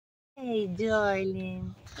Hey,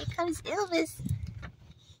 darling. Here comes Elvis.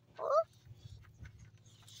 Oh,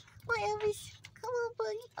 Elvis. Come on,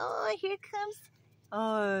 buddy. Oh, here comes.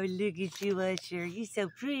 Oh, look at you, Usher. You're so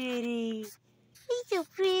pretty. He's so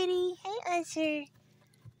pretty. Hey, Usher.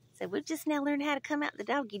 So we've just now learned how to come out the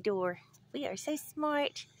doggy door. We are so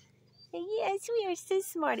smart. Yes, we are so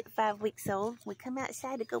smart at 5 weeks old. We come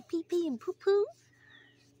outside to go pee-pee and poo-poo.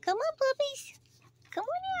 Come on, puppies. Come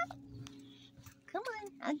on out. Come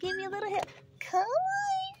on. I'll give you a little help. Come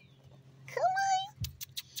on. Come on.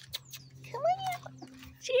 Come on out.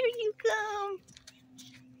 Here you come.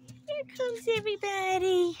 Here comes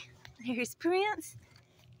everybody. Here's Prince.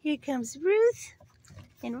 Here comes Ruth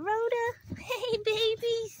and Rhoda. Hey,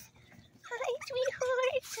 babies. Hi,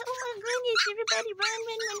 sweethearts. Oh, my goodness. Everybody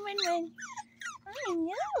run.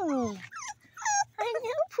 I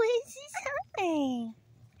know, pussies. Hi.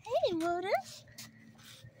 Hey, Rhoda.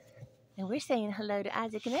 And we're saying hello to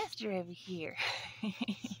Isaac and Esther over here. Hey,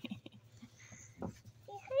 babies.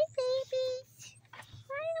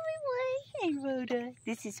 Hi, everyone. Hey, Rhoda.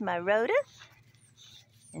 This is my Rhoda.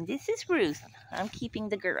 And this is Ruth. I'm keeping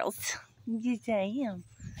the girls. Yes, I am.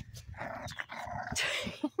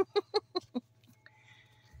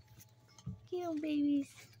 Get on, babies.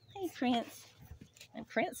 Hey, Prince. And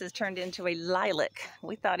Prince has turned into a lilac.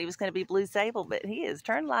 We thought he was going to be blue sable, but he has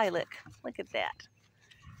turned lilac. Look at that.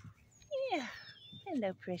 Yeah.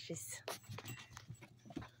 Hello, precious.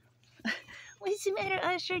 What's the matter,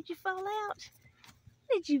 Usher? Did you fall out?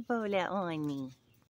 Did you fall out on me?